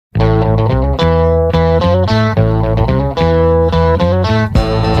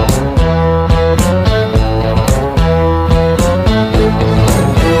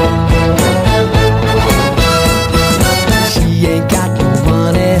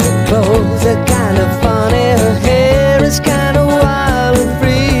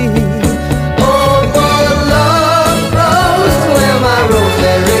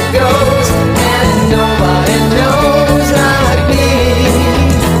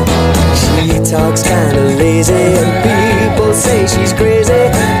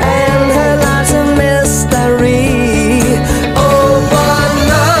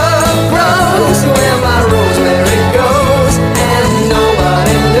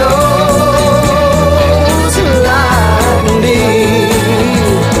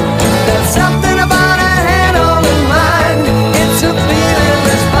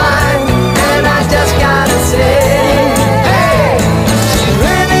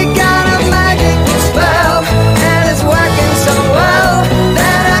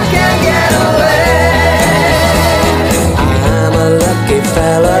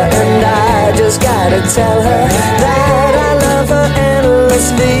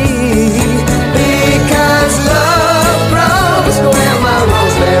endlessly. Because love grows where my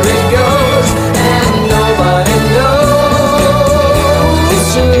rosemary goes, and nobody knows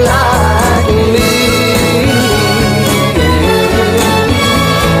like me.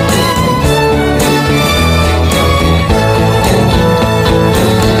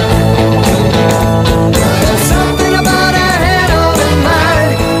 There's something about her head on her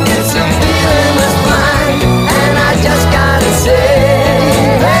mind. It's a feeling that's mine, and I just gotta say,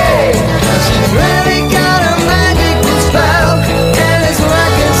 hey, she's really got a magical spell, and it's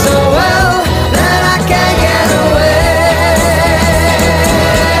working so well that I can't get away.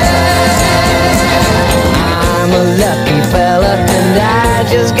 I'm a lucky fella, and I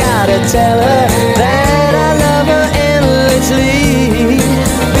just gotta tell her that I love her endlessly.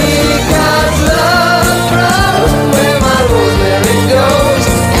 Because love grows where my rosemary goes,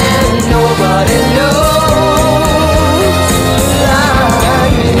 and nobody knows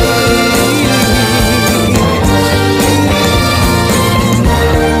like me.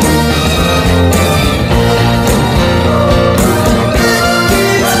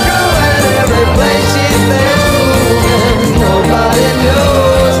 Keeps growing every place she's been, and nobody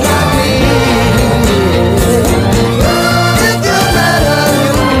knows like me. If you met her,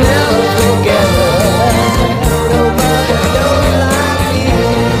 you'll never forget her. Nobody knows like me.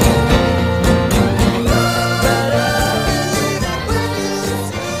 Better believe it when you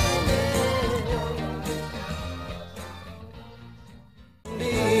see me.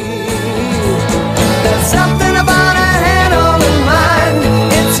 There's something about her head on her mind.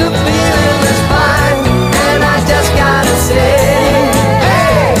 It's a feeling that's fine, and I just gotta say,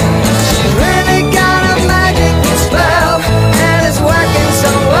 hey, she's really got a magical spell, and it's working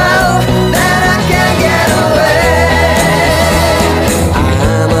so well that I can't get away.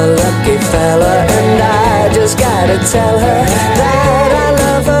 I'm a lucky fella, and I just gotta tell her that I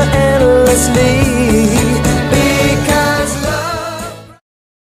love her endlessly. Because love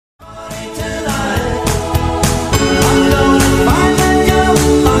tonight, I'm gonna find that girl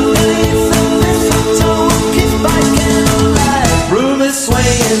underneath the mistletoe, kiss by candlelight. Room is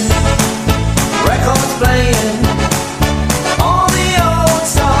swaying, records playing, all the old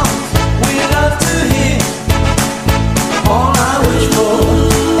songs we love to hear. All I wish for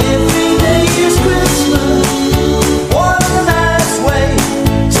every day is Christmas. What a nice way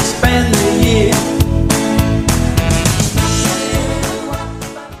to spend the year.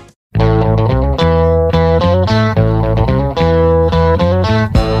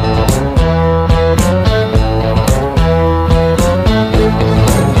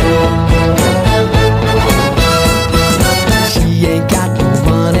 She ain't got no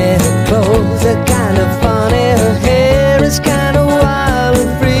money, her clothes are kind of funny, her hair is kind of wild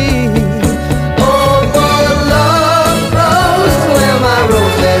and free. Oh, but love grows where my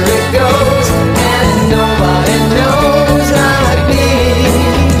rosemary goes, and nobody knows like me.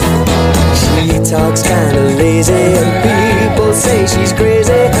 She talks kind of lazy, and people say she's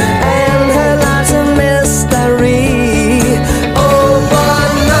crazy, and her life's a mystery. Oh,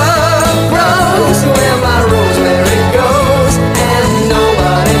 but love grows where my rosemary goes, and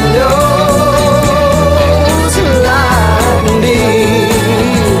nobody knows like me.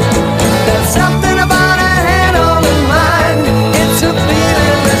 There's something about her head on her mind. It's a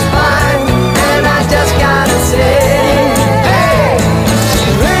feeling that's fine, and I just gotta say, hey,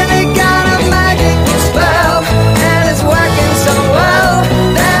 she's really got a magical spell, and it's working so well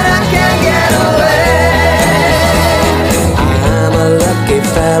that I can't get away. I'm a lucky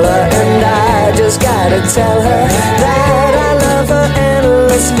fella, and I just gotta tell her that I love her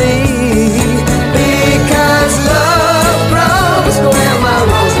endlessly. Because love grows where my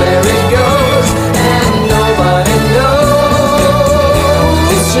rosemary goes, and nobody knows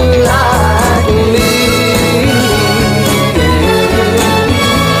like me.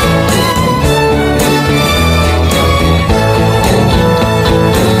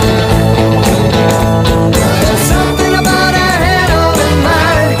 There's something about her head on her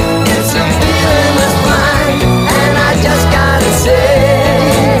mind. It's a feeling that's mine, and I just gotta say,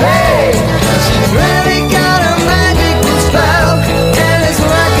 hey, she's really got a magical spell, and it's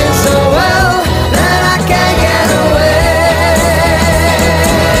working so well that I can't get away.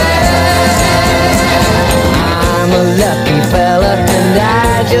 I'm a lucky fella, and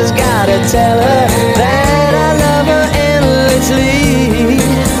I just gotta tell her